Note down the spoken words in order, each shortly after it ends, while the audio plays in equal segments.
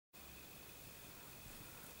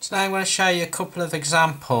Today I'm going to show you a couple of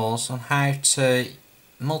examples on how to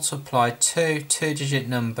multiply two two-digit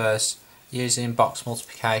numbers using box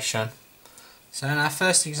multiplication. So in our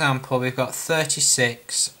first example we've got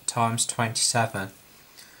 36 times 27.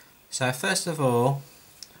 So first of all,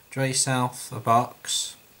 draw yourself a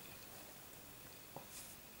box.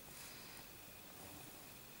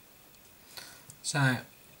 So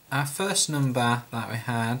our first number that we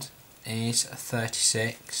had is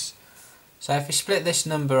 36. So if we split this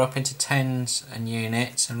number up into tens and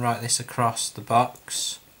units and write this across the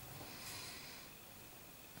box,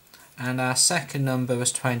 and our second number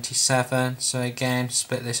was 27, so again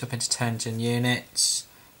split this up into tens and units,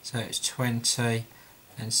 so it's 20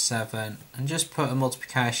 and 7, and just put a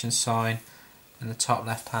multiplication sign in the top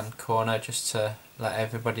left hand corner just to let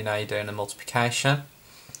everybody know you're doing a multiplication.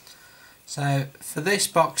 So for this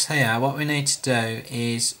box here, what we need to do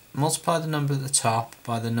is multiply the number at the top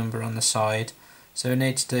by the number on the side. So we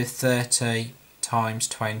need to do 30 times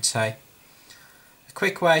 20. A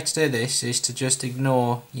quick way to do this is to just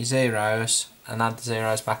ignore your zeros and add the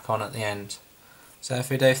zeros back on at the end. So if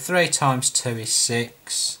we do 3 times 2 is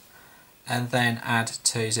 6, and then add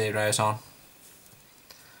 2 zeros on.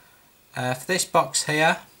 For this box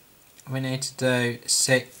here, we need to do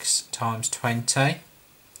 6 times 20.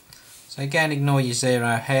 So again, ignore your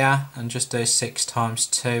 0 here and just do 6 times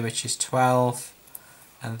 2, which is 12,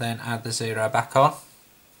 and then add the 0 back on.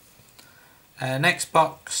 Next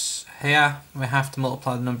box here, we have to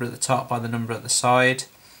multiply the number at the top by the number at the side.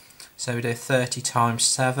 So we do 30 times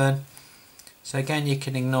 7. So again, you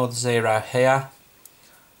can ignore the 0 here.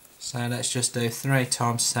 So let's just do 3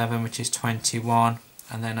 times 7, which is 21,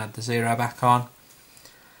 and then add the 0 back on.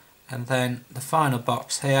 And then the final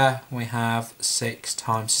box here, we have 6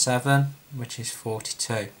 times 7, which is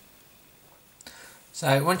 42.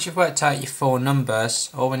 So once you've worked out your four numbers,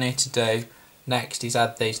 all we need to do next is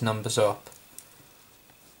add these numbers up.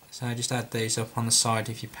 So just add these up on the side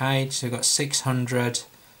of your page. So we've got 600,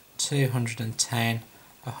 210,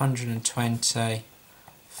 120,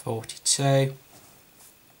 42.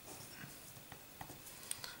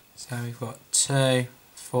 So we've got 2,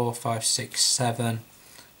 4, 5, 6, 7.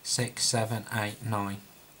 6, 7, 8, 9.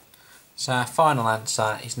 So our final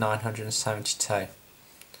answer is 972.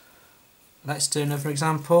 Let's do another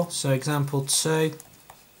example. So example 2.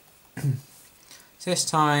 This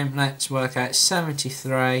time let's work out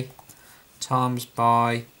 73 times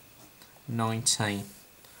by 19.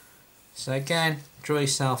 So again, draw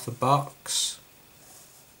yourself a box.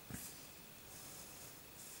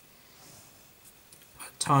 Put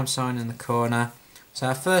a time sign in the corner. So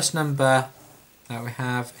our first number that we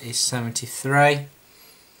have is 73.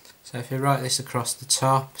 So if we write this across the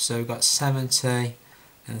top, so we've got 70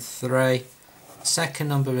 and 3. The second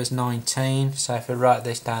number is 19, so if we write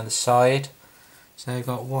this down the side, so we've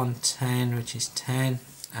got 110, which is 10,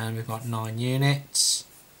 and we've got 9 units.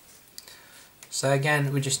 So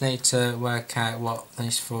again, we just need to work out what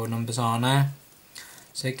these four numbers are now.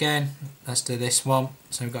 So again, let's do this one.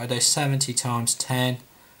 So we've got to do 70 times 10.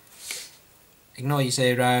 Ignore your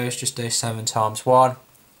zeros, just do 7 times 1.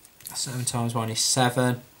 7 times 1 is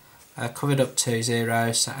 7. Covered up 2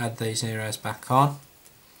 zeros, so add these zeros back on.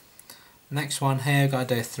 Next one here, we've got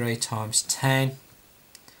to do 3 times 10.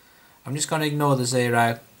 I'm just going to ignore the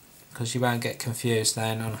 0 because you won't get confused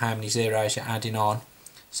then on how many zeros you're adding on.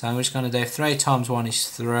 So I'm just going to do 3 times 1 is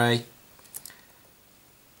 3,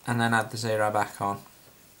 and then add the 0 back on.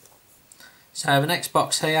 So the next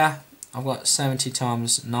box here, I've got 70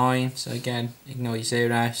 times 9, so again, ignore your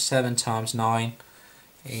 0. 7 times 9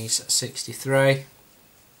 is 63,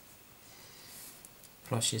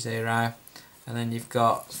 plus your 0. And then you've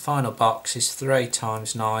got, final box is 3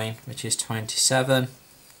 times 9, which is 27.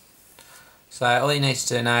 So all you need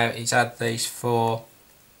to do now is add these four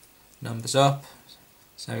numbers up.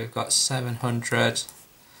 So we've got 700,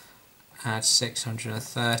 add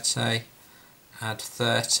 630, add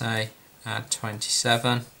 30, add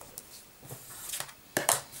 27.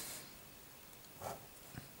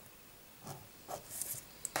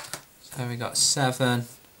 So we got 7,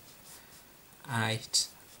 8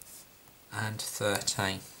 and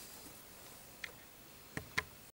 13.